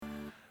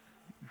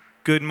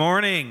Good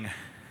morning.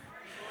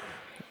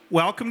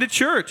 Welcome to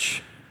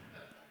church.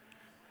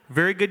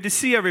 Very good to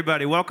see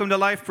everybody. Welcome to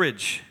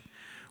LifeBridge.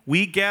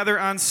 We gather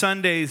on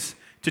Sundays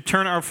to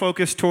turn our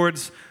focus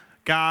towards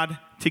God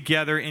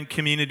together in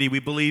community.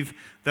 We believe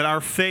that our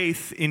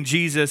faith in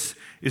Jesus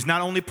is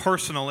not only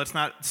personal, it's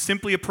not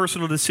simply a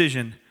personal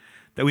decision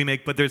that we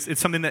make, but it's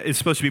something that is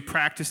supposed to be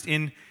practiced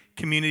in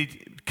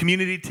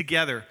community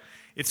together.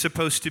 It's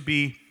supposed to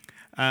be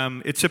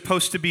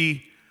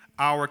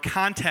our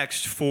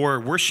context for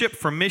worship,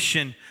 for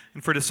mission,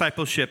 and for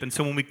discipleship. And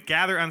so when we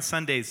gather on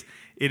Sundays,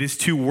 it is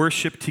to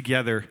worship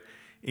together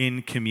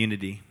in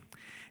community.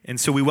 And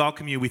so we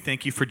welcome you. We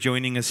thank you for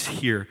joining us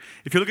here.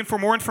 If you're looking for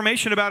more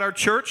information about our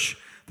church,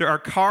 there are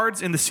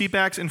cards in the seat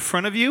backs in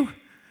front of you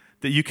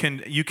that you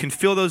can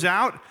fill those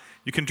out.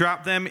 You can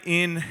drop them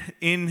in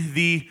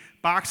the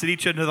box at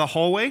each end of the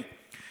hallway.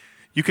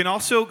 You can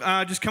also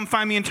just come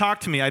find me and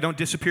talk to me. I don't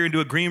disappear into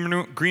a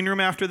green room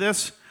after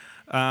this.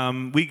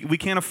 We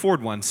can't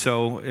afford one,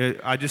 so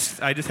I just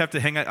have to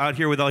hang out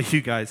here with all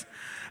you guys.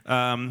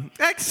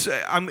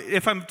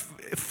 If I'm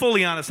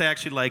fully honest, I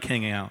actually like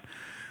hanging out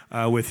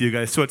with you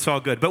guys, so it's all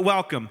good. But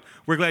welcome.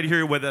 We're glad you're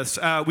here with us.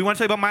 We want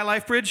to tell you about My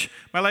LifeBridge.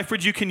 My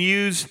LifeBridge you can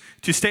use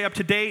to stay up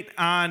to date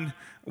on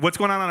what's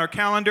going on our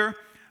calendar.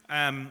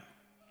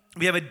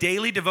 We have a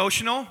daily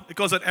devotional. It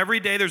goes out every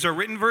day. There's a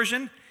written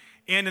version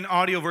and an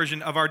audio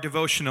version of our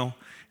devotional.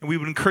 And we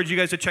would encourage you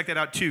guys to check that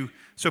out too.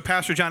 So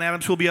Pastor John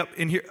Adams will be up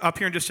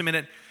here in just a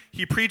minute.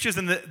 He preaches,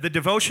 and the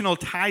devotional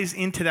ties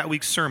into that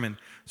week's sermon.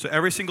 So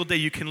every single day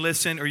you can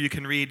listen or you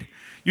can read.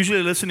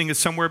 Usually listening is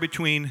somewhere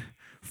between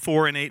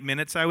 4 and 8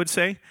 minutes, I would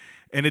say.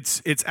 And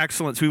it's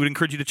excellent. So we would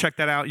encourage you to check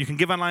that out. You can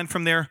give online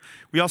from there.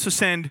 We also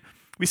send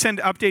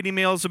update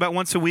emails about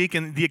once a week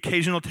and the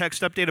occasional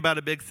text update about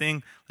a big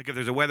thing, like if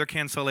there's a weather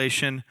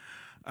cancellation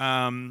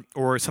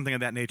or something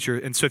of that nature.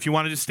 And so if you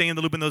want to just stay in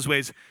the loop in those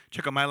ways,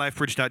 check out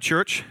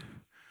mylifebridge.church.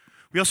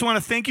 We also want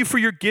to thank you for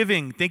your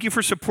giving. Thank you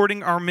for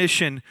supporting our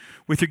mission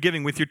with your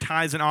giving, with your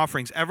tithes and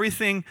offerings.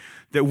 Everything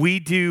that we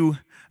do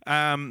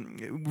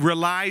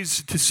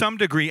relies to some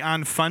degree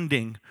on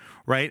funding,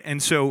 right?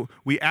 And so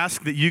we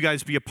ask that you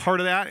guys be a part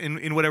of that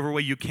in whatever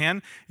way you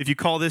can. If you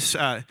call this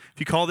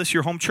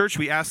your home church,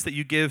 we ask that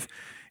you give,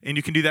 and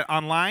you can do that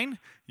online.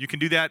 You can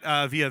do that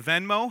via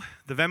Venmo,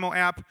 the Venmo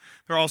app.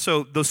 There are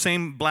also those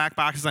same black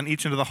boxes on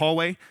each end of the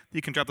hallway that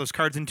you can drop those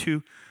cards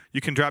into.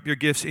 You can drop your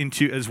gifts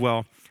into as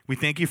well. We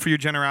thank you for your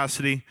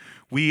generosity.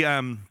 We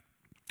don't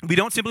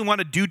simply want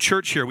to do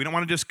church here. We don't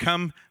want to just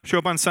come, show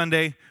up on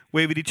Sunday,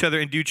 wave at each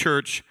other, and do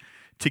church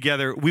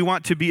together. We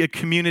want to be a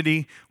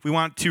community. We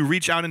want to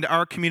reach out into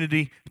our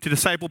community to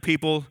disciple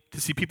people,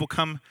 to see people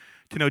come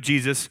to know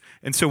Jesus.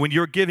 And so when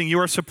you're giving, you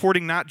are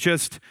supporting not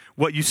just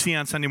what you see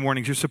on Sunday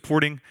mornings. You're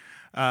supporting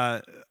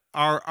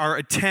our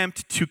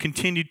attempt to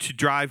continue to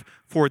drive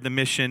forward the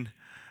mission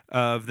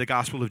of the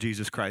gospel of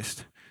Jesus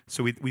Christ.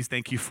 So we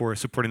thank you for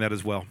supporting that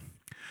as well.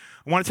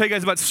 I want to tell you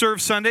guys about Serve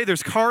Sunday.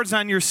 There's cards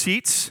on your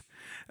seats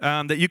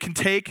that you can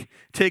take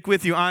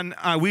with you.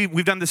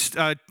 We've done this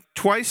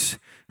twice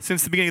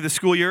since the beginning of the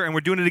school year, and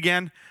we're doing it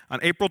again on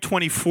April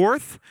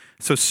 24th.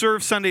 So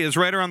Serve Sunday is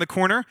right around the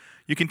corner.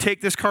 You can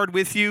take this card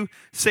with you,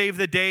 save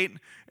the date,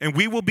 and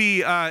we will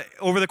be,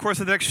 over the course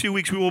of the next few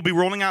weeks, we will be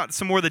rolling out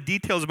some more of the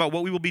details about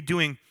what we will be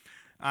doing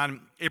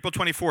on April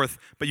 24th.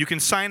 But you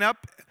can sign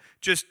up.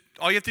 Just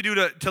all you have to do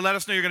to let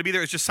us know you're going to be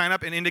there is just sign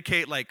up and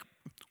indicate, like,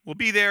 we'll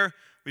be there.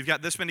 We've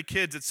got this many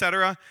kids,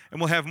 etc., and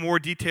we'll have more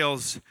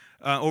details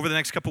over the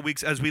next couple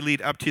weeks as we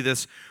lead up to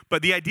this.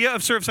 But the idea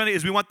of Serve Sunday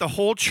is we want the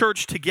whole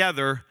church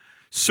together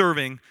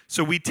serving.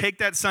 So we take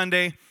that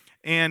Sunday,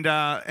 and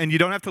you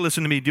don't have to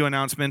listen to me do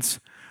announcements,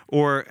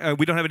 or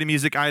we don't have any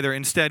music either.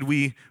 Instead,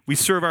 we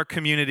serve our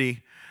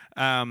community,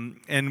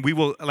 and we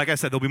will, like I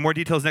said, there'll be more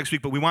details next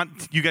week, but we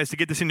want you guys to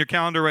get this in your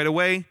calendar right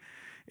away.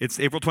 It's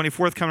April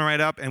 24th coming right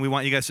up, and we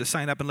want you guys to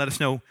sign up and let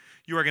us know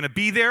you are going to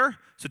be there.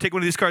 So take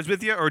one of these cards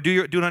with you, or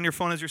do it on your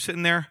phone as you're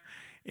sitting there.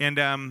 And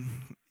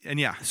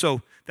yeah,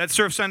 so that's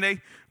Serve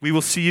Sunday. We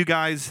will see you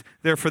guys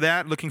there for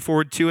that. Looking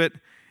forward to it.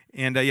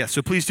 And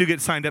so please do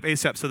get signed up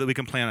ASAP so that we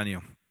can plan on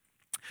you.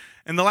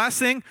 And the last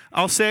thing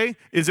I'll say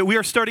is that we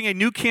are starting a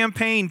new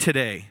campaign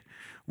today.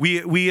 We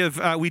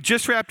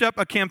just wrapped up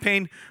a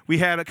campaign. We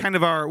had a kind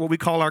of what we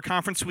call our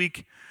conference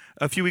week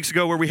a few weeks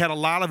ago, where we had a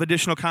lot of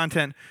additional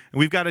content. And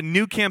we've got a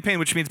new campaign,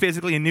 which means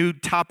basically a new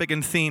topic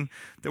and theme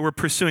that we're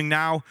pursuing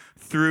now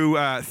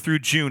through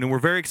June. And we're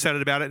very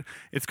excited about it.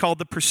 It's called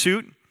The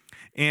Pursuit.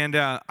 And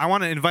I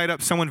want to invite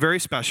up someone very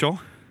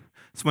special,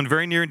 someone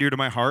very near and dear to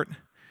my heart,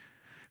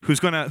 who's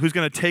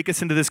gonna take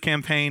us into this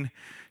campaign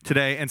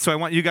today. And so I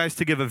want you guys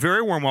to give a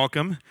very warm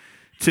welcome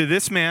to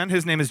this man.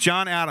 His name is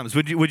John Adams.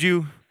 Would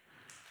you?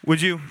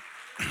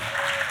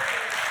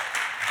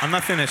 I'm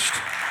not finished.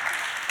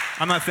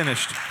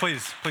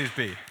 Please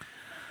be.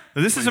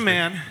 This is a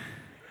man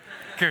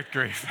Good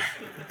grief.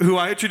 who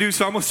I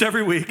introduce almost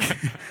every week,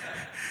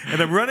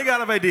 and I'm running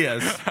out of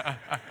ideas.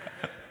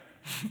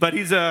 But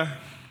he's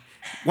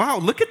wow,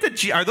 look at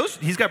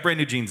he's got brand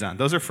new jeans on.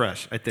 Those are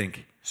fresh, I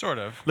think. Sort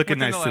of. Looking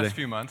nice Within the today. last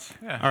few months.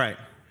 Yeah. All right.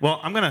 Well,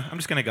 I'm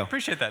just gonna go.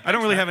 Appreciate that. I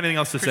don't Thanks, really man. have anything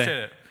else to say.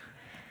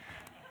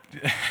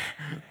 Appreciate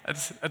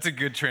it. That's a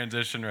good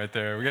transition right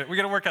there. We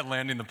got to work on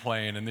landing the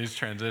plane and these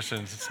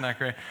transitions. It's not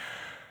great.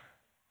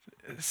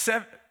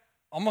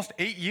 Almost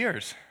 8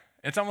 years.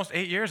 It's almost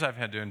 8 years I've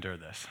had to endure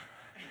this.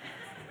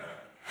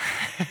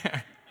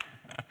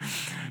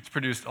 It's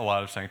produced a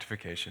lot of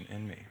sanctification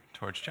in me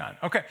towards John.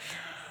 Okay,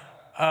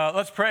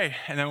 let's pray,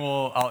 and then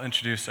I'll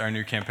introduce our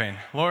new campaign.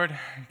 Lord,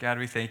 God,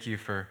 we thank you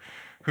for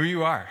who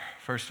you are.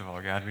 First of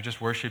all, God, we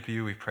just worship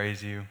you, we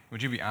praise you.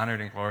 Would you be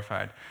honored and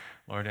glorified,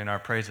 Lord, in our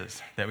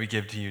praises that we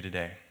give to you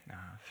today,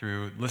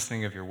 through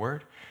listening of your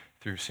word,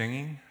 through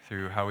singing,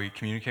 through how we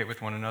communicate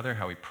with one another,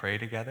 how we pray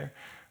together.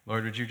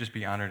 Lord, would you just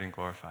be honored and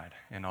glorified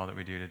in all that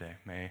we do today?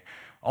 May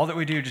all that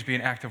we do just be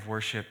an act of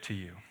worship to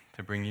you,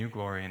 to bring you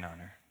glory and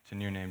honor. It's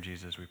in your name,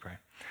 Jesus, we pray.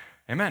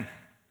 Amen.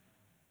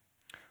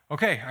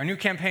 Okay, our new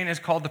campaign is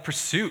called The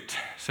Pursuit.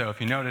 So if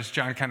you notice,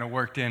 John kind of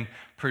worked in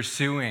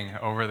pursuing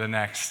over the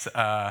next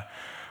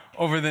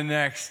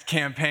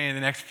campaign,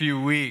 the next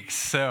few weeks.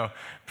 So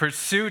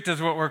Pursuit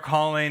is what we're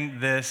calling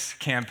this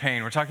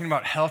campaign. We're talking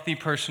about healthy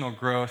personal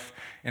growth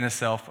in a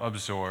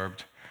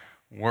self-absorbed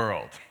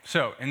world.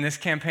 So in this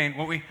campaign,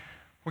 what we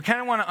kind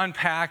of want to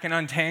unpack and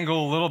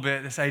untangle a little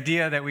bit this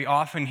idea that we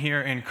often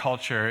hear in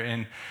culture,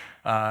 in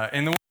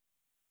the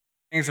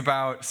things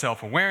about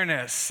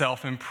self-awareness,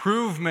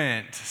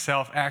 self-improvement,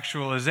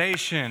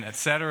 self-actualization,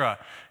 etc.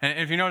 And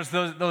if you notice,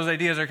 those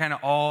ideas are kind of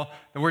all,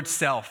 the word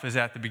self is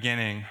at the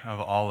beginning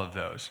of all of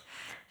those.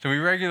 So we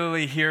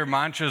regularly hear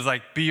mantras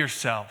like be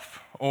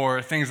yourself,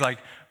 or things like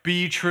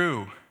be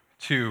true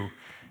to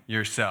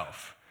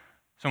yourself.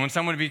 So when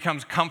someone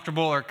becomes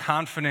comfortable or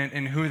confident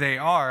in who they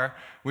are,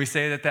 we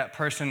say that that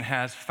person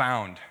has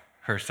found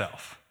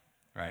herself,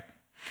 right?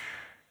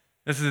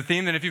 This is a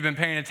theme that if you've been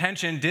paying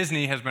attention,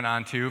 Disney has been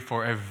onto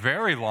for a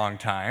very long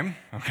time,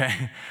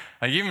 okay?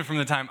 Like even from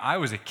the time I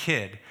was a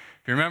kid.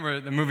 If you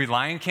remember the movie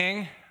Lion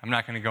King, I'm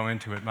not going to go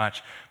into it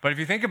much, but if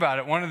you think about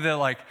it, one of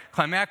the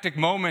climactic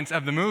moments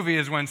of the movie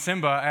is when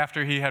Simba,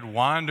 after he had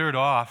wandered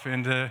off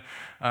into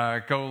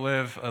go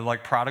live a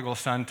prodigal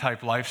son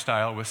type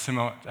lifestyle with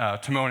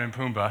Timon and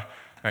Pumbaa,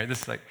 right?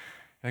 This is like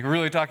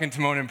really talking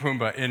Timon and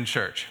Pumbaa in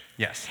church,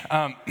 yes.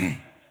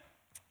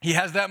 He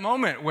has that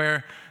moment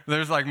where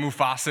there's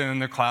Mufasa in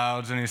the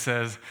clouds, and he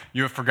says,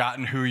 "You have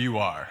forgotten who you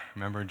are."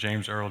 Remember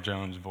James Earl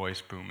Jones'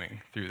 voice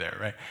booming through there,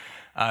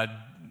 right?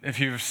 If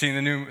you've seen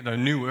the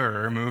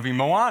newer movie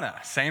Moana,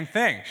 same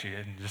thing. She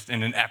just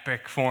in an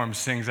epic form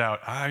sings out,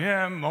 "I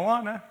am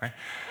Moana." Right?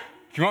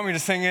 If you want me to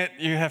sing it,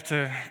 you have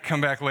to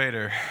come back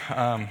later.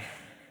 I'm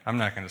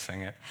not going to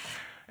sing it.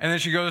 And then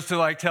she goes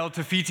to tell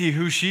Te Fiti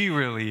who she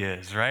really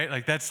is,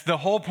 right? That's the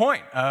whole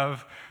point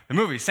of the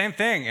movie. Same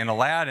thing in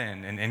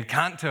Aladdin and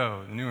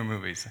Encanto, the newer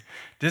movies.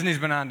 Disney's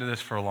been onto this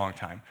for a long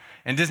time.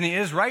 And Disney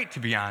is right to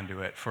be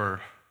onto it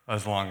for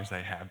as long as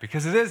they have,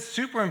 because it is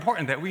super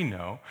important that we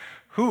know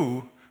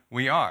who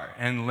we are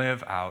and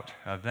live out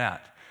of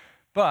that.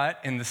 But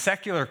in the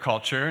secular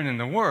culture and in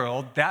the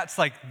world, that's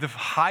the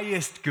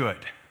highest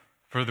good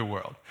for the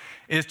world,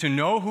 is to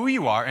know who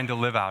you are and to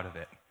live out of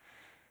it.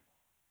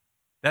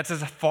 That's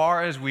as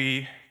far as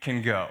we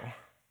can go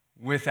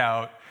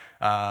without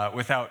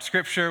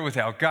Scripture,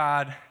 without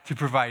God, to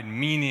provide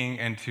meaning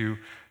and to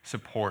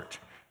support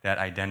that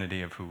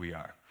identity of who we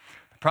are.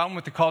 The problem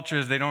with the culture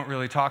is they don't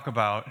really talk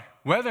about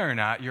whether or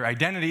not your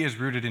identity is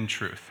rooted in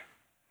truth,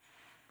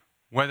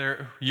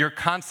 whether your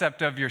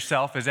concept of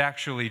yourself is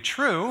actually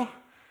true,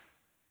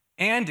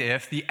 and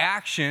if the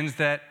actions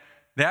that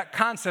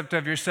concept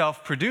of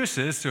yourself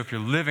produces, so if you're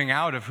living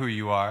out of who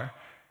you are,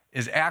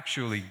 is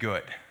actually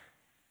good.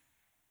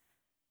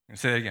 I'm going to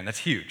say that again, that's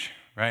huge,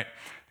 right?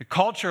 The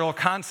cultural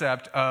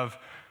concept of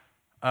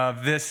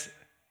this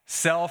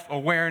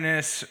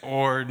self-awareness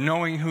or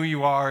knowing who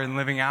you are and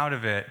living out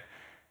of it,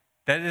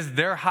 that is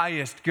their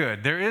highest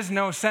good. There is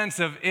no sense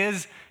of,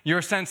 is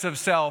your sense of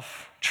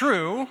self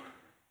true?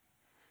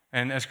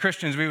 And as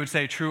Christians, we would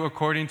say true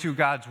according to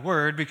God's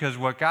word, because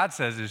what God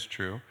says is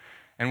true,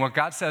 and what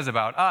God says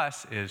about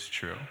us is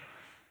true.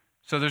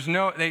 So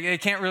they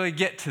can't really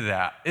get to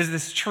that. Is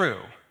this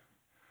true?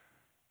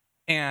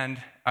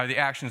 And are the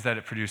actions that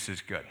it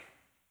produces good?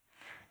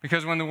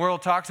 Because when the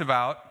world talks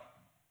about,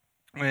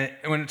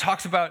 when it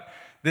talks about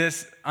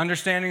this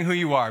understanding who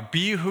you are,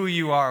 be who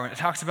you are, when it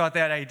talks about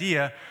that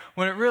idea,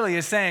 what it really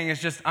is saying is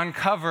just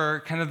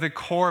uncover kind of the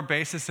core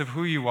basis of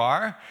who you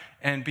are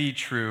and be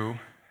true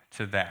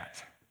to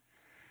that.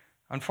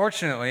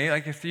 Unfortunately,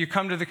 if you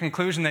come to the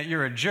conclusion that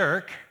you're a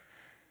jerk,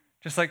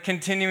 just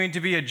continuing to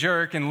be a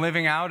jerk and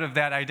living out of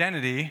that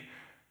identity,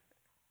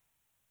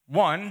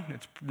 one,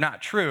 it's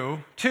not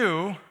true.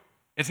 Two,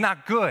 it's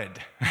not good,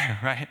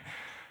 right?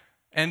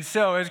 And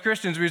so as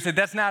Christians, we say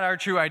that's not our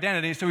true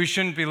identity, so we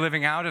shouldn't be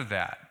living out of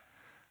that,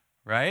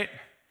 right?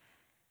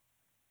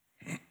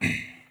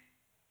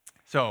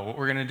 So what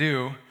we're going to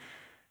do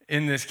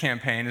in this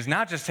campaign is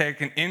not just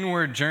take an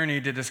inward journey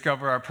to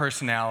discover our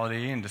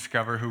personality and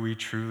discover who we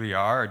truly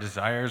are, our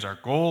desires, our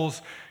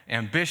goals,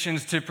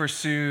 ambitions to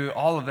pursue,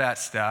 all of that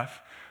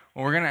stuff.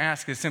 what we're going to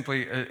ask is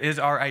simply, is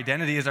our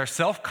identity, is our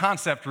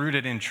self-concept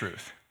rooted in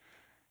truth?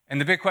 And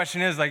the big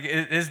question is,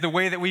 is the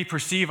way that we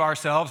perceive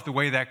ourselves the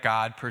way that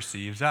God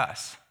perceives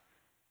us?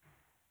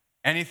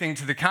 Anything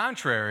to the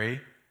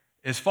contrary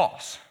is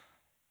false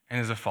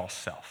and is a false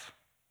self,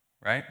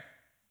 right?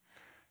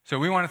 So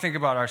we want to think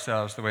about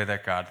ourselves the way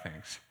that God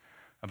thinks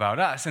about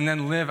us, and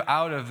then live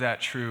out of that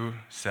true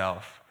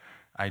self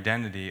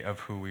identity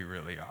of who we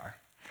really are.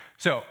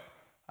 So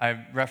I've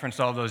referenced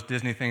all those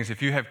Disney things.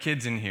 If you have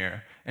kids in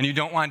here and you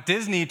don't want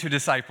Disney to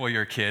disciple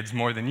your kids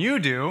more than you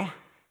do,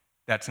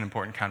 that's an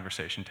important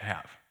conversation to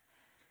have.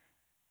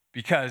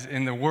 Because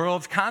in the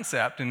world's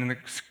concept and in the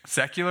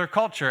secular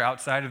culture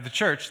outside of the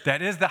church,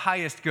 that is the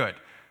highest good,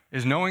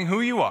 is knowing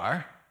who you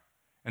are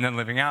and then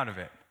living out of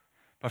it.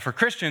 But for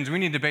Christians, we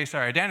need to base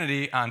our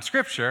identity on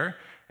Scripture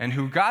and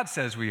who God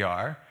says we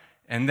are,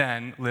 and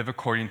then live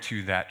according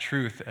to that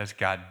truth as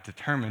God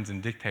determines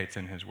and dictates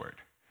in His Word.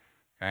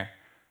 Okay?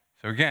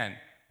 So again,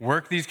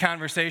 work these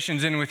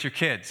conversations in with your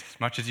kids as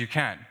much as you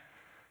can.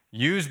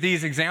 Use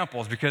these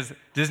examples because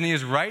Disney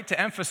is right to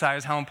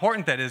emphasize how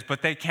important that is,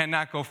 but they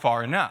cannot go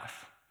far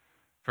enough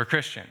for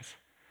Christians.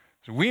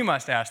 So we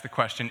must ask the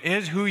question,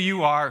 is who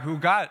you are,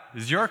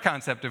 is your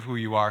concept of who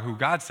you are, who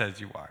God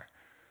says you are,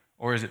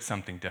 or is it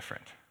something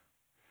different?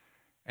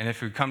 And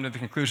if we come to the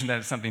conclusion that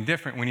it's something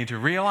different, we need to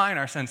realign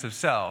our sense of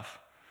self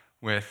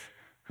with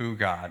who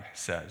God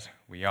says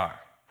we are.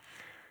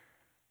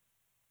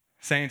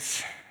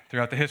 Saints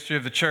throughout the history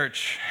of the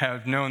church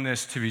have known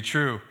this to be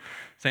true.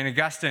 St.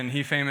 Augustine,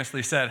 he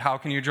famously said, "How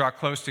can you draw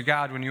close to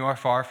God when you are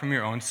far from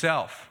your own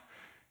self?"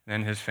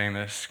 Then his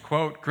famous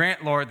quote,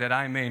 "Grant, Lord, that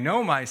I may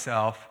know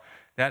myself,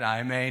 that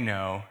I may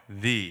know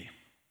thee."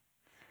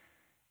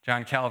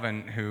 John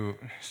Calvin, who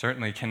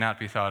certainly cannot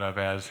be thought of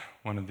as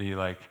one of the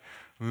like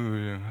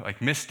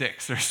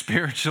mystics or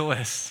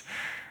spiritualists.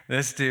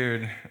 This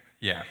dude,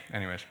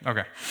 anyways,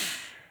 okay.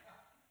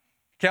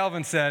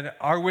 Calvin said,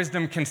 "Our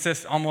wisdom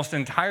consists almost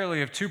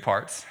entirely of two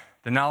parts,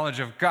 the knowledge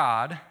of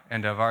God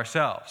and of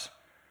ourselves.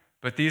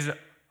 But these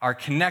are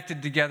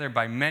connected together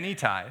by many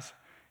ties.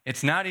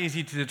 It's not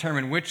easy to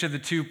determine which of the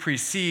two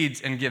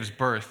precedes and gives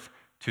birth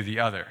to the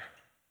other."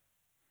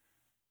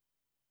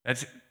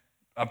 That's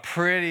a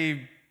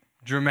pretty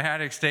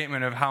dramatic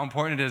statement of how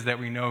important it is that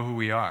we know who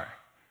we are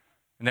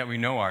and that we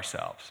know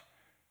ourselves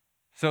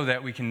so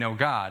that we can know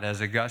God,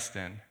 as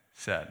Augustine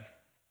said.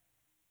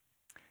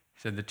 He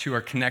said the two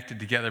are connected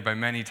together by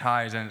many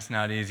ties, and it's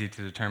not easy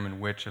to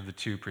determine which of the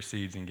two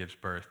precedes and gives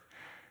birth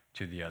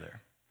to the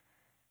other.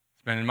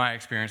 It's been in my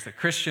experience that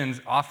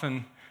Christians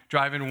often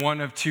drive in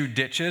one of two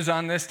ditches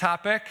on this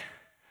topic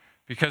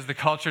because the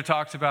culture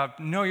talks about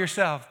know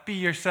yourself, be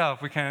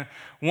yourself.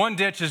 One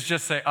ditch is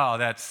just say, oh,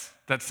 that's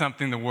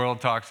something the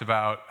world talks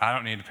about. I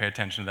don't need to pay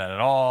attention to that at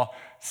all.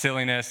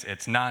 Silliness,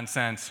 it's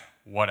nonsense,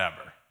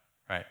 whatever,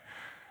 right?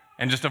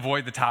 And just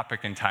avoid the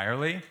topic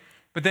entirely.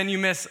 But then you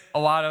miss a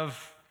lot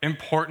of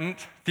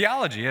important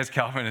theology, as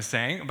Calvin is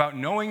saying, about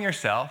knowing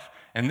yourself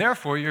and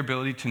therefore your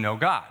ability to know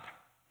God.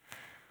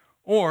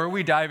 Or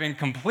we dive in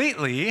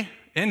completely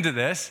into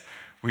this.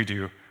 We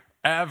do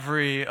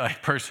every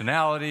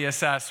personality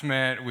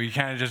assessment. We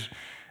kind of just,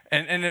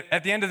 and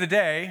at the end of the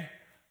day,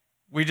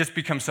 we just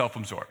become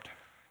self-absorbed.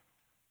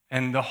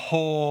 And the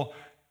whole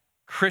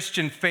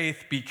Christian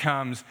faith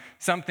becomes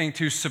something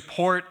to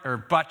support or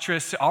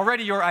buttress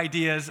already your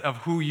ideas of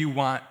who you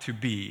want to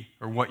be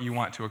or what you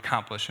want to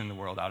accomplish in the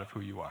world out of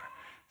who you are.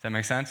 Does that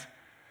make sense?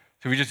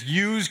 So we just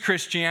use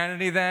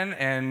Christianity then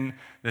and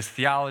this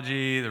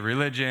theology, the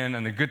religion,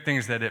 and the good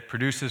things that it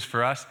produces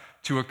for us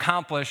to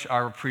accomplish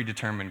our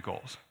predetermined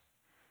goals.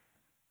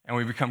 And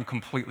we become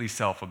completely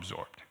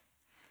self-absorbed.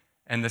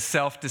 And the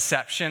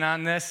self-deception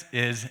on this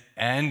is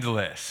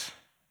endless.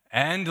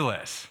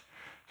 Endless.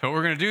 So what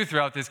we're going to do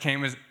throughout this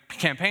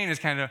campaign is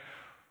kind of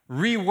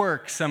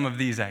rework some of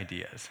these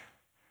ideas.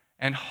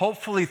 And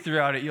hopefully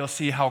throughout it, you'll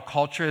see how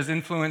culture has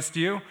influenced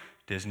you.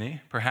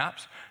 Disney,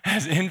 perhaps,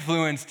 has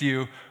influenced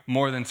you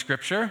more than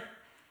Scripture.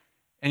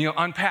 And you'll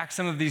unpack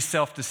some of these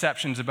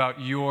self-deceptions about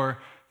your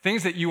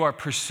things that you are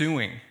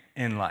pursuing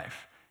in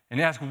life. And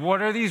ask,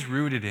 what are these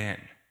rooted in?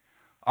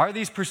 Are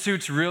these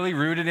pursuits really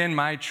rooted in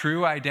my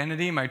true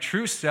identity, my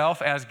true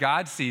self as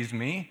God sees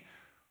me?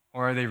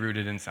 Or are they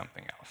rooted in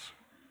something else?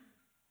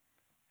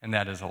 And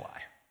that is a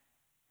lie.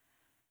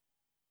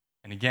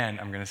 And again,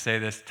 I'm going to say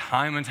this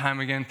time and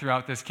time again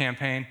throughout this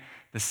campaign,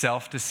 the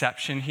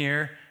self-deception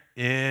here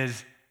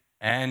is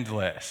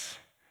endless.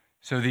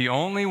 So the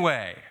only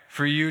way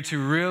for you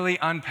to really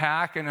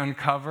unpack and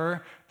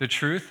uncover the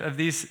truth of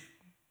these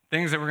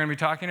things that we're going to be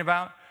talking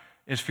about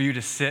is for you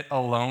to sit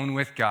alone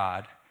with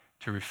God,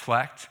 to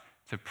reflect,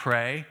 to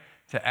pray,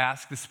 to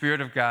ask the Spirit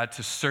of God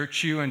to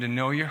search you and to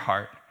know your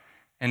heart,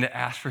 and to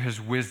ask for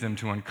His wisdom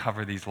to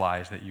uncover these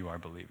lies that you are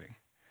believing.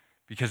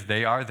 Because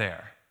they are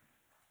there.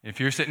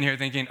 If you're sitting here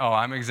thinking, oh,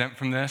 I'm exempt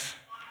from this,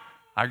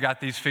 I've got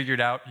these figured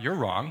out, you're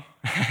wrong.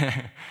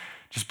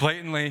 Just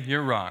blatantly,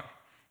 you're wrong,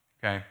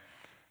 okay?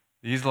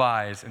 These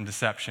lies and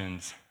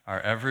deceptions are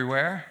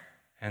everywhere,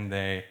 and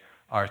they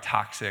are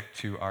toxic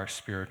to our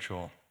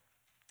spiritual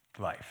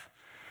life.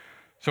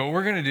 So what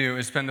we're going to do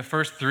is spend the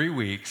first 3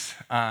 weeks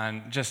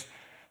on just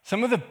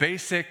some of the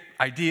basic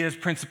ideas,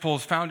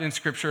 principles found in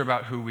Scripture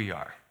about who we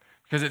are.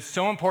 Because it's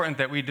so important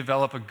that we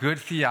develop a good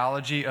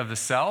theology of the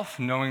self,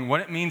 knowing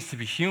what it means to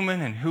be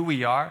human and who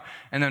we are.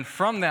 And then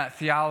from that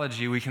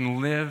theology, we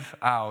can live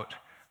out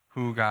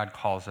who God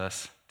calls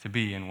us to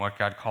be and what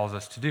God calls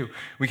us to do.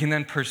 We can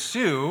then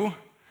pursue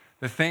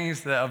the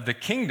things of the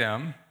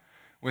kingdom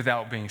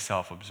without being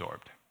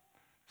self-absorbed.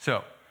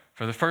 So,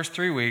 for the first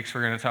 3 weeks,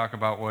 we're going to talk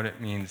about what it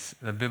means,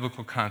 the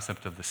biblical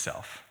concept of the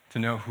self, to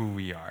know who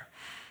we are.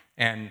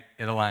 And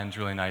it aligns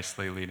really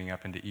nicely leading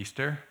up into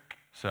Easter.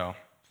 So,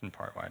 in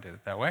part why I did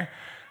it that way.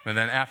 But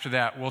then after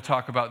that, we'll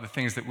talk about the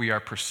things that we are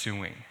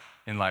pursuing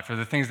in life, or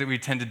the things that we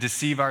tend to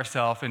deceive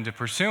ourselves into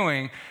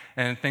pursuing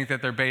and think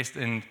that they're based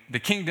in the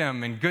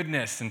kingdom and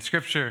goodness and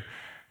Scripture,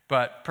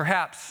 but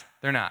perhaps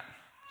they're not.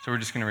 So we're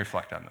just going to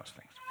reflect on those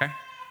things, okay?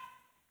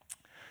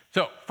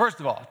 So first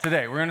of all,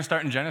 today we're going to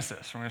start in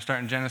Genesis. We're going to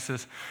start in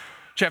Genesis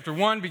chapter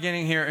 1,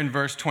 beginning here in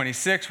verse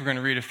 26. We're going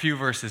to read a few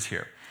verses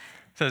here.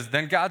 It says,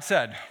 "Then God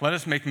said, 'Let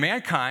us make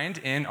mankind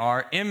in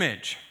our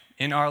image,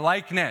 in our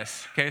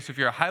likeness.'" Okay, so if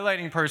you're a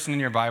highlighting person in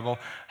your Bible,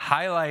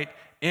 highlight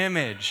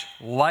image,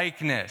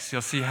 likeness.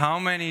 You'll see how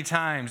many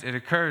times it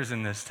occurs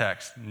in this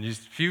text, in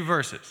just a few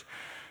verses.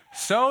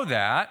 "So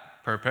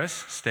that," purpose,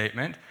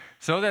 statement,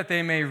 "so that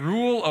they may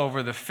rule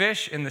over the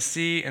fish in the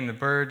sea and the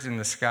birds in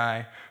the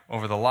sky,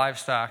 over the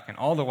livestock and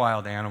all the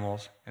wild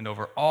animals, and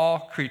over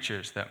all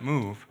creatures that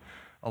move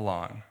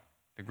along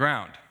the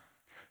ground."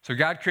 So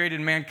God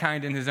created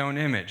mankind in his own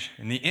image.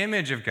 In the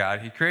image of God,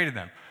 he created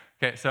them.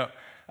 Okay, so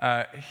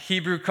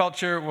Hebrew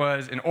culture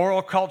was an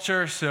oral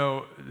culture,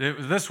 so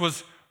this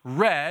was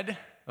read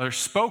or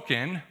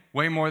spoken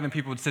way more than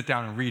people would sit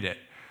down and read it.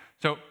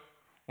 So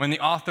when the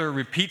author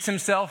repeats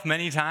himself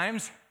many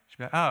times, you'd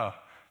be like, oh,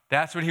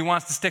 that's what he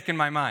wants to stick in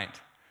my mind.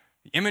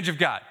 The image of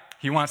God,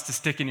 he wants to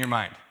stick in your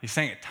mind. He's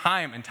saying it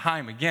time and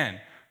time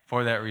again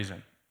for that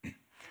reason.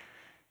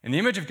 In the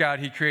image of God,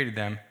 he created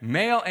them.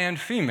 Male and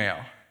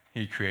female,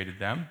 he created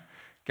them.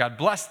 God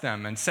blessed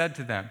them and said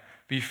to them,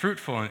 "Be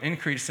fruitful and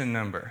increase in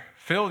number.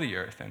 Fill the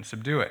earth and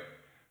subdue it.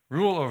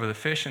 Rule over the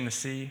fish in the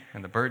sea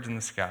and the birds in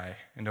the sky,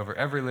 and over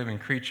every living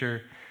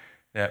creature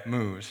that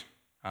moves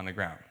on the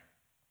ground."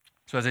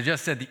 So as I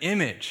just said, the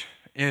image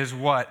is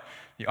what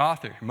the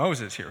author,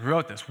 Moses here, who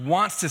wrote this,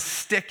 wants to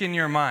stick in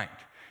your mind.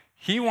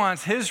 He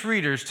wants his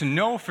readers to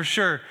know for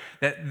sure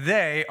that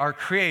they are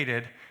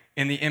created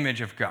in the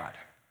image of God.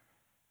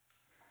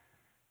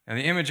 And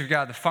the image of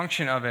God, the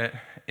function of it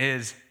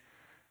is,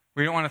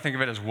 we don't want to think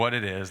of it as what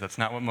it is. That's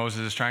not what Moses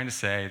is trying to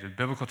say. The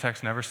biblical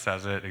text never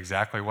says it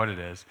exactly what it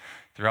is.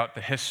 Throughout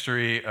the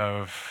history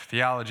of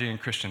theology and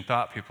Christian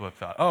thought, people have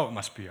thought, oh, it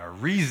must be our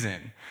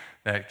reason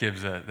that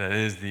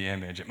is the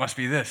image. It must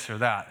be this or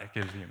that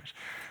gives the image.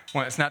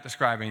 Well, it's not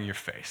describing your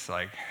face.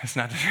 It's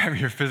not describing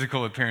your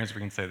physical appearance.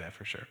 We can say that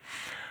for sure.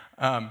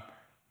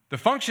 The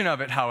function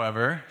of it,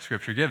 however,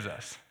 Scripture gives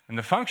us. And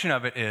the function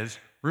of it is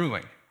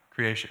ruling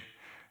creation.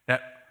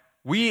 That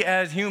we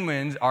as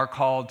humans are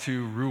called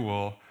to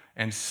rule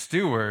and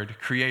steward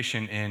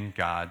creation in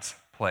God's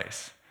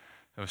place.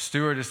 So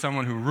steward is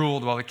someone who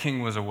ruled while the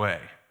king was away.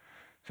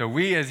 So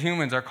we as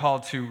humans are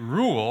called to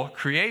rule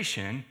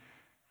creation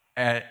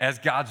as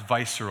God's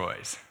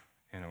viceroys,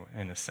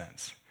 in a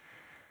sense.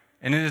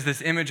 And it is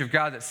this image of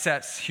God that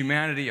sets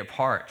humanity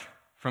apart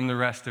from the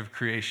rest of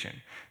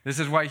creation. This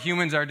is why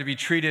humans are to be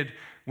treated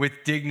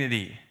with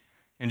dignity.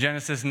 In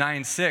Genesis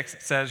 9:6,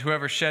 it says,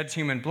 "Whoever sheds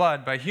human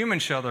blood, by human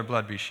shall their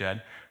blood be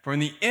shed. For in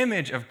the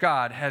image of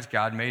God has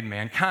God made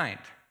mankind."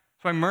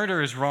 That's why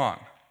murder is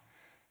wrong.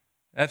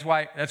 That's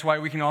why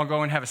we can all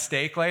go and have a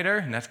steak later,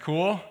 and that's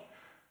cool.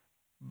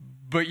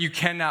 But you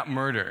cannot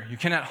murder. You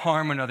cannot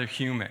harm another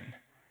human.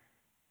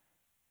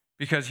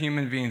 Because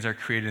human beings are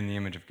created in the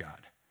image of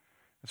God.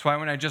 That's why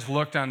when I just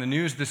looked on the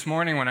news this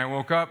morning, when I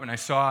woke up and I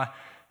saw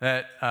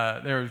that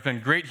there have been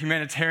great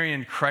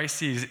humanitarian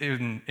crises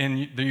in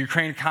the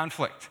Ukraine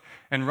conflict.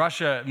 And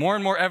Russia, more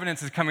and more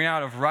evidence is coming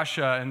out of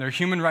Russia and their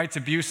human rights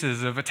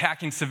abuses of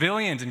attacking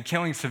civilians and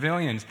killing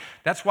civilians.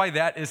 That's why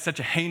that is such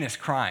a heinous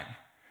crime.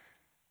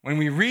 When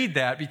we read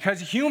that,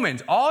 because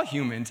humans, all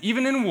humans,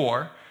 even in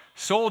war,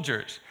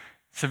 soldiers,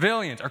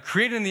 civilians, are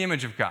created in the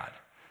image of God.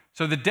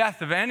 So the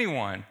death of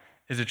anyone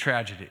is a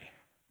tragedy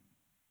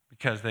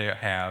because they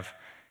have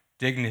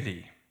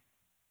dignity.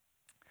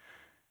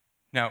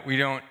 Now, we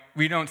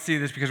don't see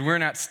this because we're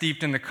not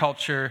steeped in the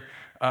culture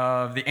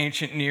of the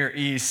ancient Near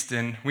East,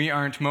 and we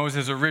aren't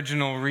Moses'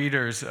 original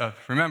readers.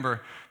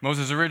 Remember,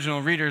 Moses'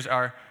 original readers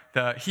are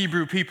the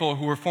Hebrew people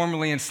who were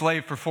formerly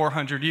enslaved for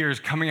 400 years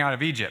coming out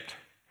of Egypt.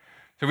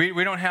 So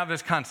we don't have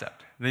these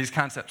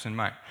concepts in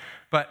mind.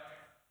 But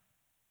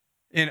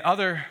in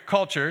other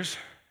cultures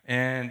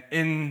and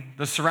in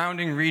the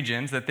surrounding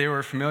regions that they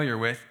were familiar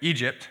with,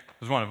 Egypt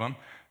was one of them,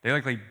 they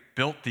likely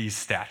built these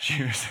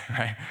statues,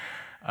 right?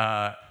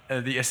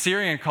 The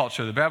Assyrian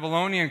culture, the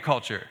Babylonian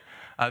culture,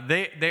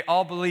 they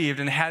all believed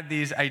and had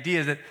these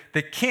ideas that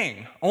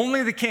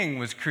only the king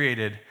was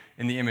created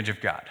in the image of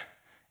God.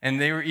 and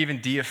they were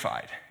even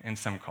deified in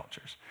some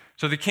cultures.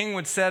 So the king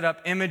would set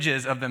up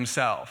images of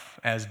themselves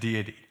as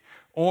deity,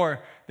 or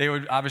they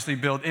would obviously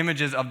build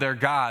images of their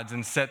gods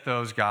and set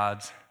those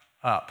gods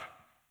up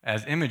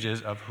as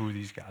images of who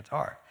these gods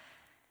are.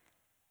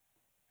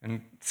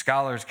 And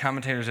scholars,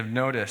 commentators have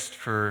noticed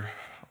from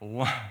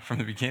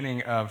the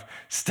beginning of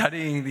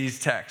studying these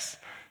texts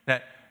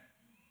that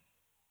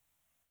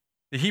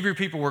the Hebrew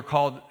people were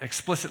called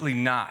explicitly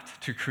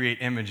not to create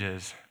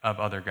images of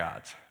other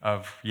gods,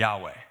 of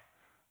Yahweh.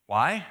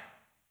 Why?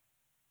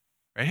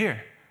 Right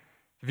here.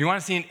 If you want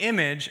to see an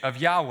image of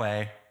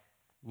Yahweh,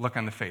 look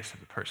on the face of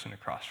the person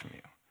across from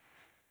you.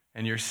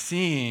 And you're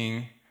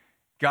seeing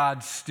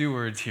God's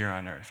stewards here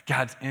on earth,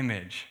 God's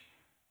image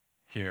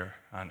here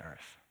on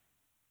earth.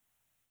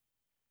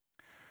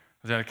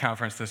 I was at a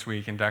conference this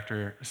week, and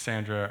Dr.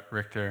 Sandra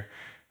Richter,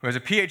 who has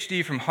a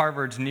PhD from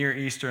Harvard's Near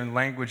Eastern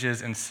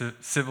Languages and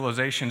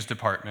Civilizations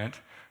Department,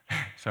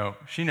 so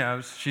she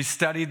knows, she's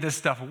studied this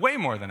stuff way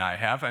more than I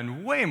have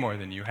and way more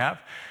than you have.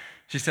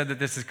 She said that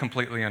this is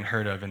completely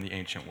unheard of in the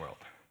ancient world.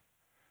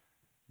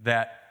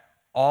 That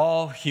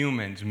all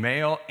humans,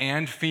 male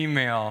and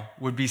female,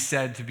 would be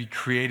said to be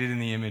created in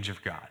the image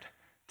of God,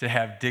 to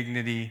have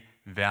dignity,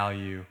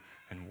 value,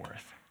 and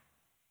worth.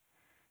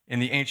 In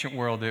the ancient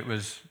world,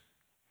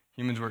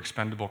 humans were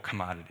expendable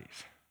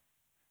commodities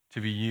to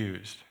be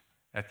used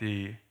at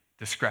the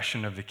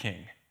discretion of the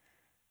king.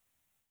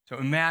 So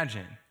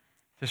imagine,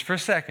 just for a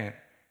second,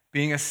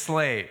 being a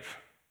slave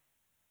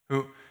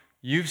who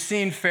you've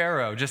seen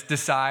Pharaoh just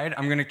decide,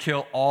 I'm going to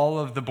kill all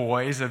of the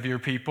boys of your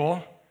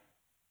people.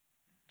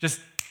 Just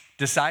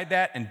decide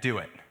that and do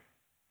it.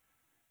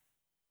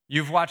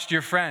 You've watched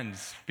your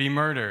friends be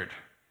murdered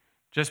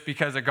just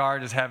because a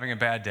guard is having a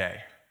bad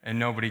day and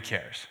nobody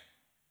cares.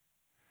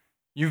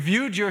 You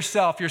viewed your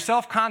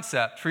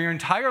self-concept for your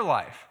entire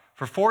life,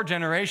 for 4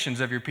 generations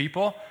of your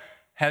people,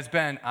 has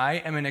been, I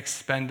am an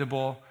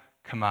expendable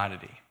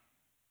commodity.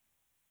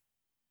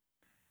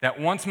 That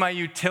once my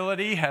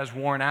utility has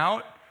worn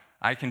out,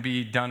 I can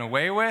be done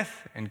away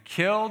with and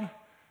killed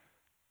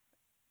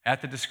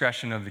at the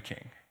discretion of the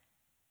king.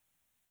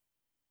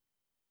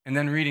 And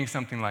then reading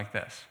something like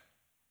this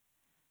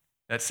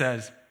that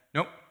says,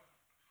 nope,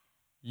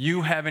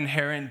 you have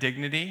inherent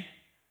dignity,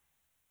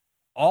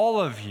 all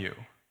of you,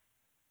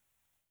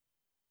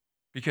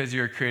 because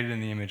you are created in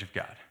the image of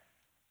God.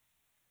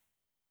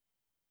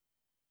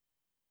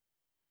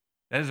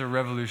 That is a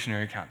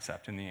revolutionary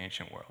concept in the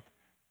ancient world,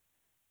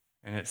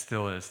 and it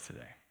still is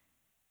today.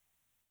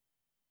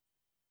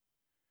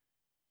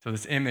 So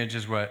this image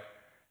is what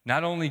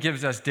not only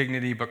gives us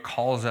dignity, but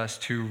calls us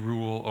to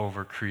rule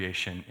over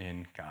creation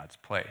in God's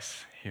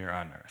place here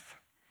on earth.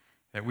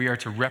 That we are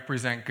to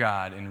represent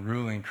God in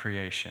ruling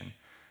creation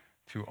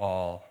to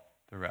all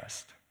the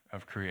rest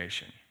of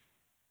creation.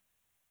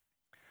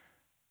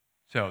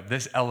 So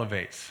this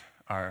elevates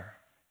our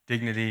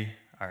dignity,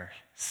 our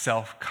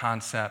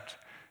self-concept,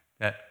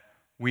 that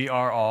we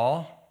are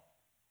all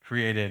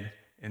created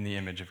in the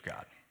image of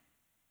God.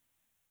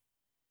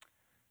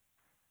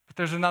 But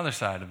there's another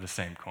side of the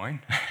same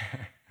coin.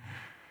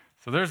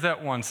 So there's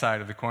that one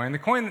side of the coin.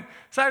 The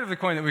side of the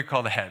coin that we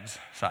call the heads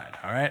side,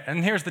 all right?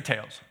 And here's the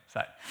tails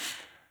side,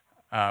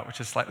 which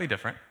is slightly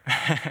different.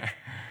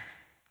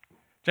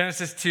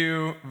 Genesis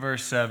 2,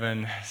 verse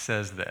 7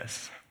 says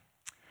this.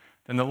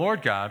 Then the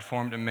Lord God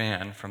formed a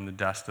man from the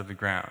dust of the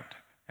ground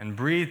and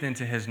breathed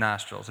into his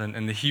nostrils.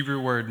 And the Hebrew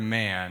word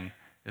man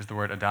is the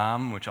word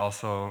Adam, which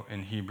also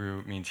in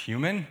Hebrew means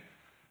human.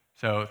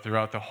 So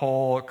throughout the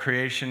whole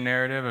creation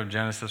narrative of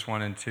Genesis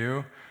 1 and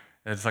 2,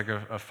 it's like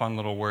a fun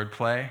little word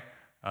play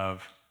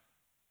of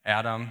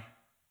Adam,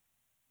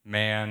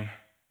 man,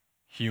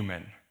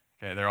 human.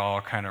 Okay, they're all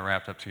kind of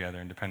wrapped up together,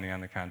 and depending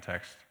on the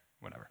context,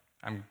 whatever.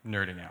 I'm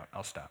nerding out.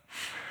 I'll stop.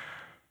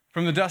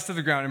 From the dust of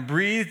the ground, and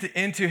breathed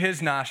into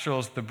his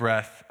nostrils the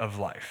breath of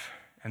life,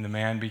 and the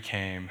man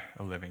became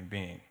a living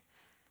being.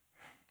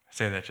 I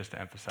say that just to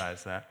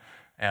emphasize that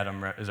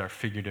Adam is our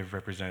figurative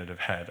representative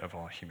head of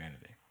all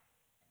humanity.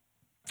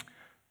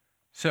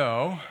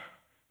 So,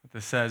 what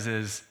this says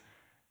is,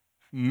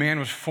 man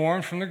was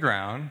formed from the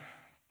ground,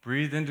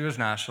 breathed into his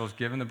nostrils,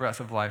 given the breath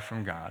of life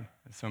from God,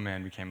 and so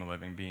man became a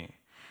living being.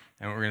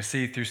 And what we're going to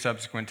see through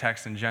subsequent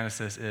texts in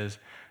Genesis is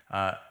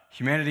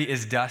humanity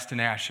is dust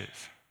and ashes.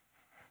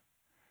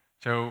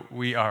 So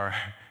we are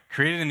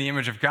created in the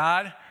image of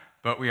God,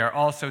 but we are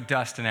also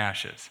dust and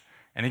ashes.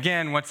 And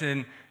again,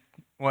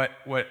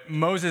 what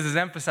Moses is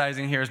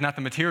emphasizing here is not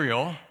the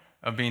material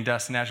of being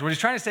dust and ashes. What he's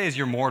trying to say is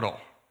you're mortal,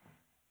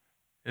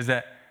 is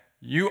that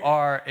you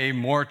are a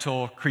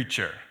mortal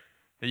creature,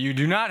 that you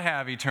do not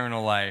have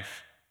eternal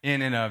life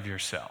in and of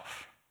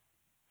yourself.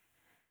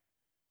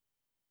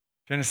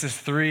 Genesis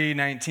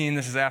 3:19,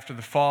 this is after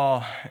the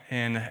fall,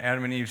 and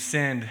Adam and Eve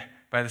sinned.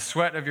 By the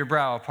sweat of your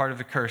brow, part of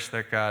the curse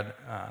that God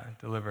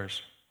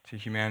delivers to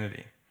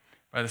humanity.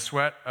 By the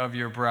sweat of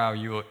your brow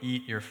you will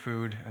eat your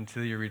food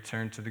until you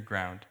return to the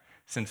ground,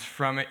 since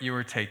from it you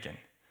were taken.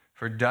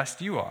 For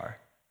dust you are,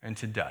 and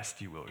to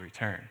dust you will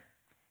return.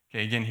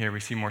 Okay, again here we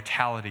see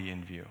mortality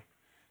in view.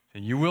 So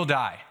you will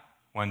die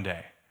one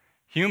day.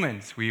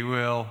 humans, we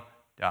will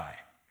die.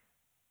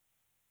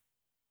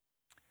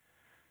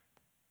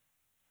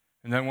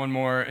 And then one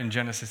more in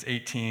Genesis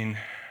 18.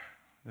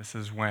 This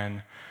is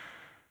when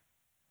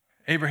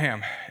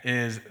Abraham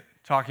is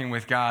talking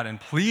with God and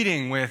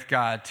pleading with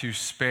God to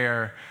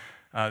spare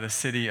the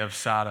city of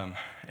Sodom.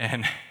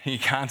 And he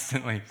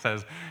constantly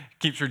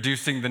keeps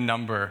reducing the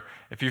number.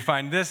 If you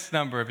find this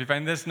number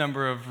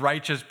of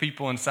righteous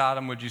people in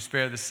Sodom, would you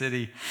spare the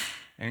city?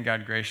 And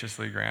God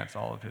graciously grants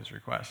all of his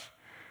requests.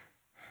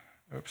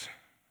 Oops.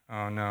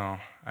 Oh no,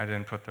 I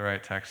didn't put the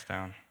right text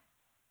down.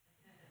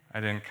 I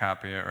didn't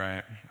copy it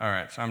right. All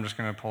right, so I'm just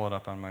going to pull it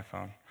up on my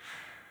phone.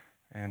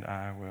 And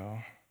I will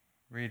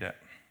read it.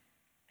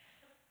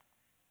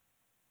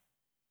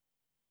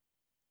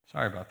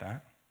 Sorry about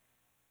that.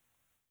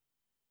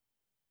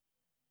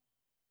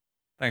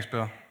 Thanks,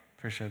 Bill.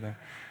 Appreciate that.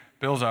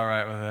 Bill's all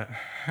right with it.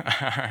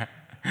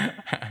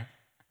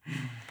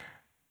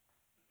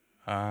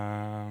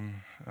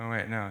 Oh,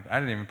 wait, no. I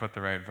didn't even put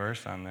the right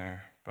verse on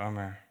there.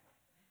 Bummer.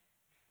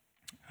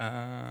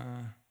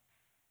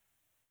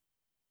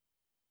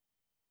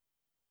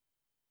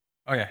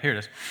 Oh, yeah, here it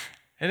is.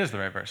 It is the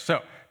right verse.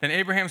 So, then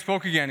Abraham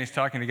spoke again. He's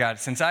talking to God.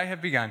 Since I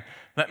have begun,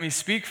 let me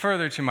speak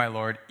further to my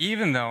Lord,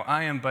 even though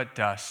I am but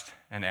dust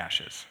and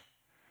ashes.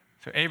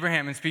 So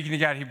Abraham, in speaking to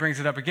God, he brings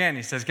it up again.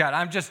 He says, God,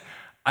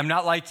 I'm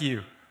not like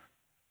you.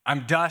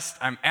 I'm dust,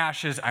 I'm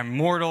ashes, I'm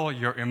mortal,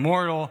 you're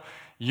immortal.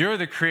 You're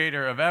the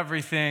creator of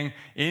everything.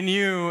 In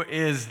you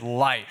is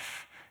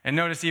life. And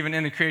notice even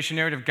in the creation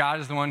narrative, God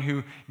is the one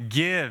who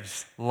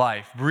gives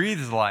life,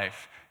 breathes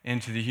life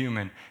into the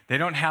human. They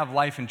don't have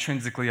life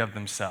intrinsically of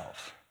themselves,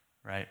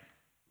 right?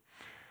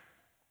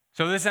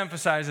 So this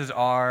emphasizes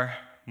our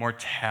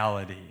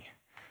mortality.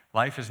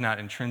 Life is not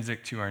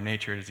intrinsic to our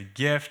nature. It is a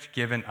gift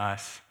given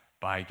us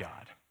by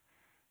God.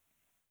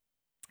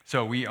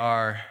 So we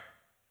are,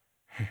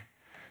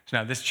 so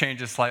now this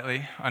changes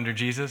slightly under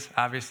Jesus,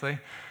 obviously,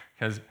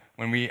 because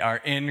when we are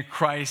in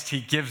Christ,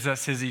 he gives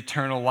us his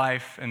eternal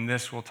life, and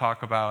this we'll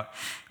talk about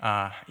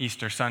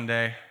Easter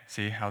Sunday.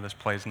 See how this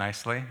plays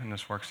nicely, and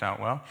this works out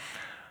well.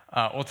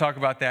 We'll talk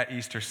about that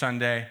Easter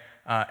Sunday.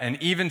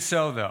 And even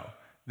so, though,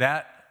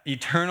 that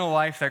eternal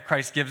life that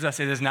Christ gives us,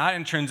 it is not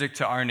intrinsic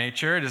to our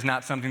nature. It is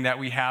not something that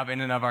we have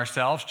in and of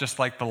ourselves, just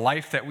like the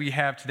life that we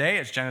have today,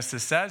 as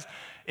Genesis says.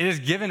 It is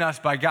given us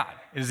by God.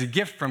 It is a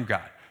gift from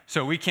God.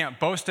 So we can't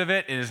boast of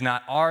it. It is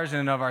not ours in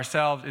and of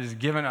ourselves. It is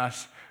given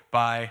us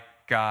by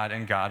God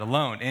and God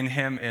alone. In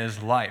him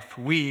is life.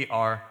 We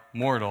are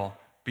mortal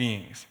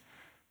beings.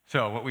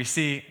 So what we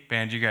see,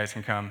 band, you guys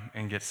can come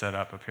and get set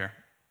up here.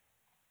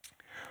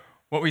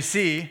 What we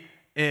see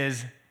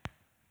is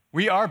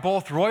we are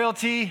both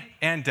royalty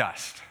and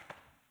dust.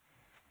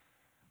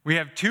 We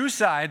have two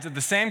sides of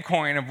the same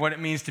coin of what it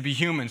means to be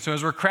human. So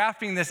as we're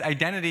crafting this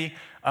identity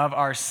of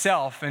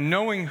ourself and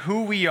knowing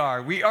who we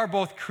are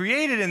both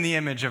created in the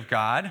image of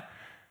God,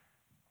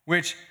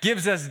 which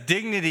gives us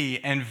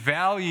dignity and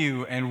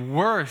value and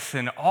worth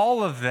and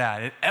all of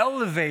that. It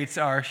elevates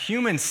our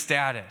human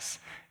status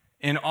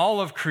in all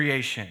of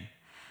creation.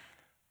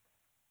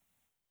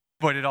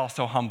 But it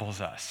also humbles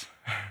us.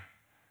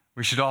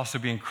 We should also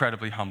be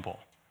incredibly humble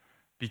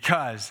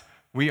because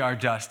we are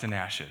dust and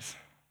ashes.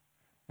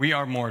 We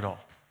are mortal.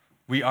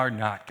 We are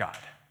not God.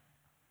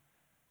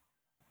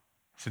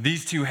 So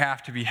these two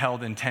have to be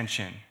held in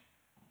tension.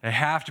 They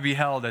have to be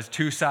held as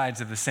two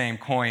sides of the same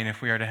coin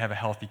if we are to have a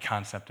healthy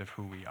concept of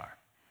who we are.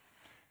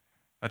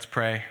 Let's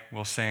pray,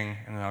 we'll sing,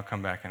 and then I'll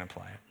come back and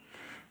apply it.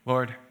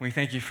 Lord, we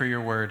thank you for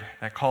your word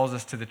that calls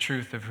us to the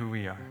truth of who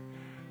we are.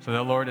 So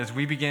that, Lord, as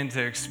we begin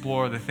to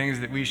explore the things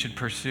that we should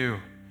pursue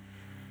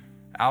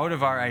out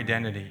of our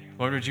identity,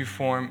 Lord, would you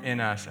form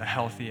in us a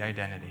healthy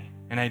identity,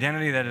 an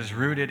identity that is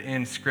rooted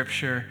in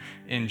Scripture,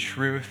 in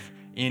truth,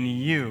 in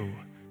you,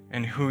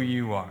 and who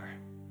you are.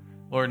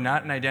 Lord,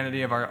 not an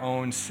identity of our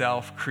own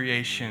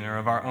self-creation or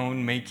of our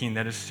own making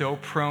that is so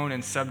prone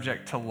and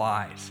subject to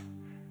lies,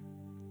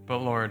 but,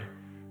 Lord,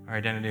 our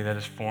identity that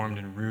is formed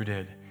and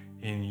rooted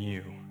in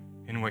you,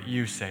 in what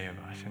you say of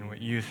us, in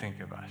what you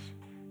think of us,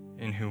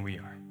 in who we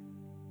are.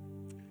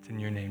 It's in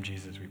your name,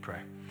 Jesus, we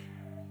pray.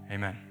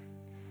 Amen.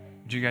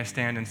 Would you guys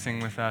stand and sing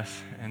with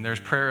us? And there's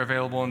prayer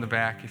available in the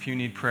back. If you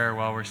need prayer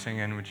while we're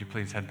singing, would you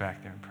please head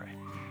back there and pray?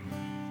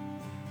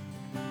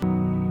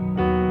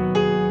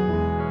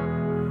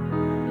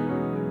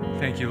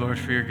 Thank you, Lord,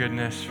 for your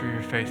goodness, for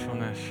your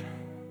faithfulness.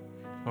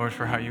 Lord,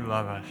 for how you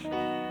love us.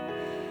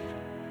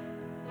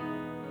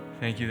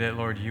 Thank you that,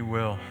 Lord, you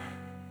will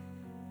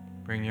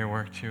bring your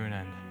work to an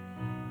end.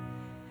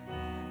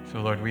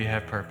 So, Lord, we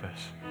have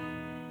purpose.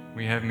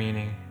 We have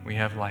meaning. We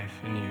have life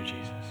in you,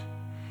 Jesus.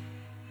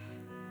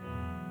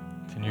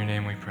 It's in your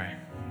name we pray.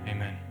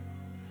 Amen.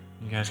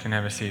 You guys can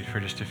have a seat for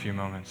just a few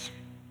moments.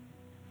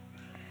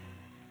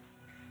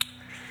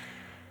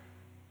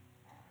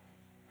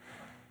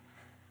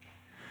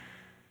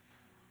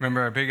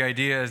 Remember, our big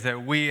idea is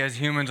that we as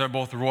humans are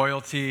both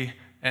royalty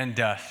and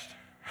dust.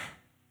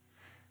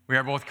 We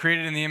are both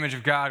created in the image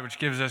of God, which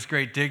gives us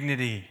great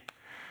dignity.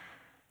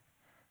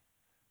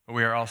 But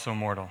we are also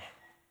mortal.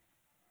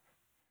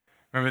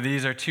 Remember,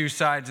 these are two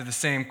sides of the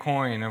same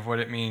coin of what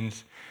it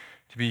means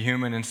to be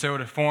human. And so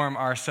to form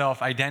our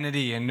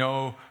self-identity and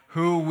know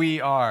who we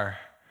are,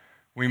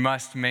 we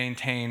must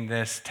maintain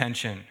this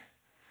tension.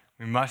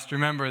 We must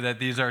remember that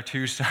these are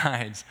two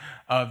sides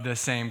of the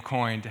same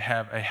coin to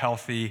have a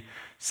healthy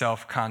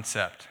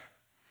self-concept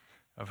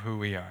of who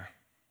we are.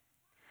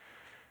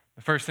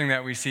 The first thing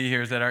that we see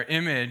here is that our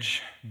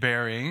image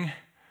bearing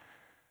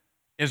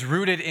is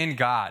rooted in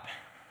God.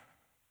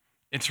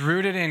 It's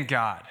rooted in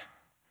God.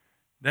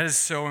 That is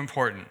so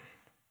important.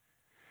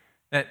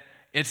 That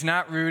it's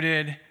not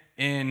rooted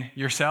in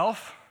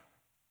yourself,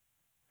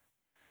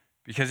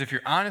 because if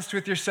you're honest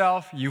with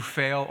yourself, you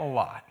fail a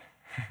lot.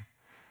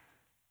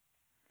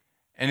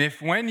 And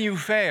if when you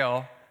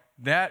fail,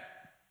 that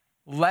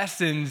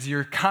lessens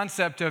your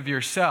concept of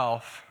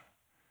yourself,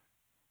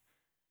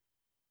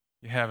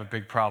 you have a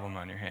big problem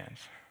on your hands.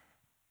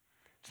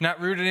 It's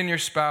not rooted in your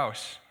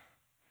spouse.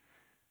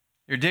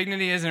 Your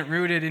dignity isn't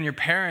rooted in your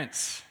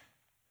parents.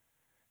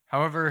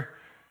 However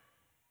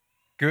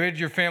good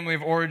your family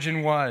of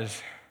origin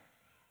was,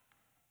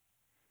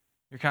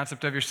 your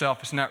concept of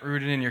yourself is not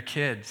rooted in your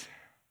kids.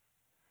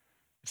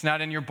 It's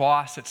not in your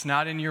boss. It's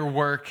not in your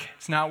work.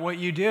 It's not what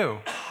you do.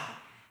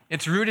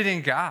 It's rooted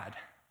in God.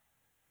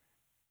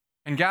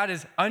 And God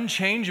is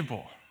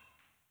unchangeable.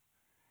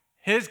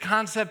 His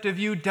concept of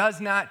you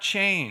does not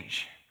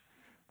change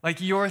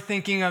like you're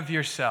thinking of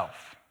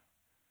yourself.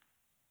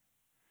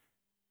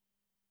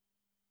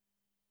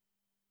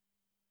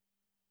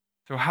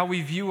 So how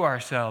we view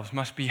ourselves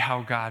must be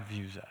how God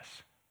views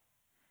us.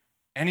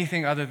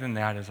 Anything other than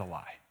that is a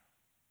lie.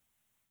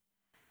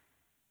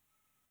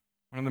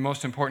 One of the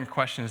most important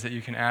questions that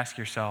you can ask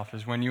yourself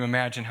is, when you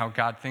imagine how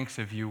God thinks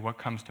of you, what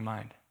comes to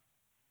mind?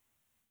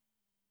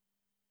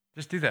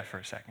 Just do that for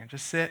a second.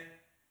 Just sit,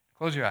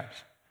 close your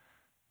eyes.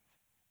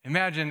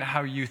 Imagine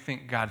how you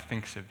think God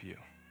thinks of you.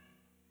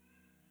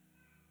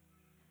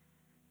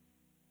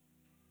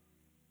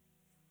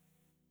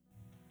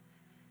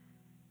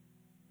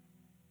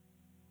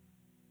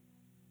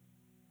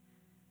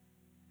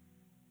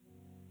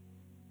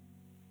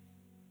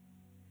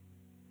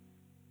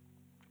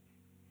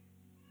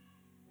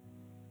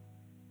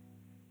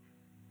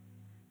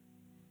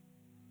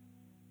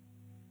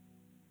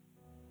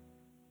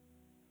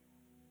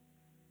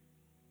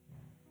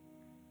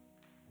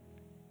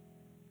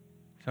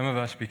 Some of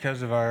us,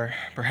 because of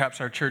perhaps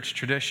our church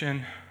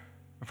tradition,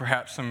 or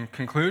perhaps some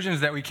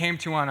conclusions that we came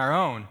to on our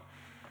own,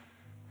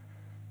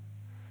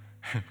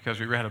 because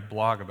we read a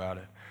blog about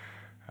it,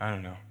 I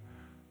don't know.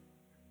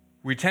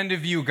 We tend to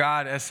view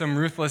God as some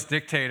ruthless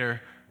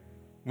dictator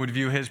would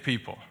view his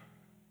people.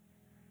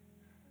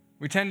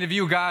 We tend to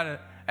view God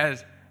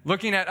as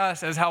looking at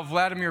us as how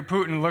Vladimir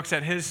Putin looks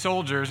at his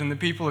soldiers and the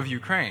people of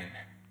Ukraine.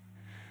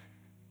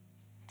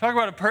 Talk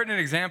about a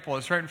pertinent example.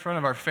 It's right in front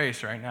of our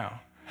face right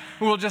now.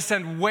 Who will just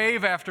send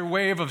wave after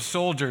wave of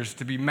soldiers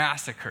to be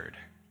massacred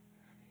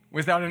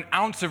without an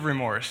ounce of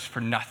remorse for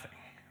nothing,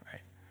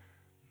 right?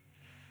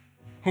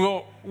 Who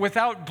will,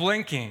 without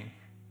blinking,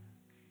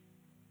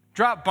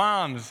 drop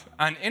bombs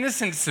on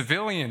innocent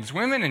civilians,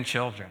 women and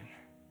children.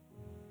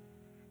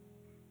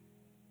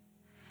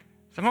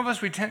 Some of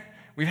us,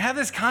 we have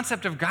this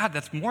concept of God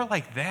that's more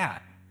like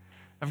that,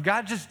 of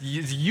God just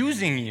is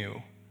using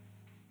you.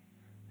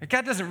 That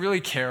God doesn't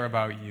really care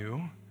about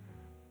you.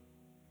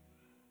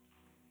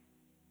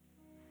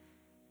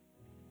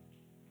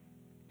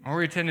 Or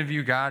we tend to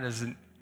view God as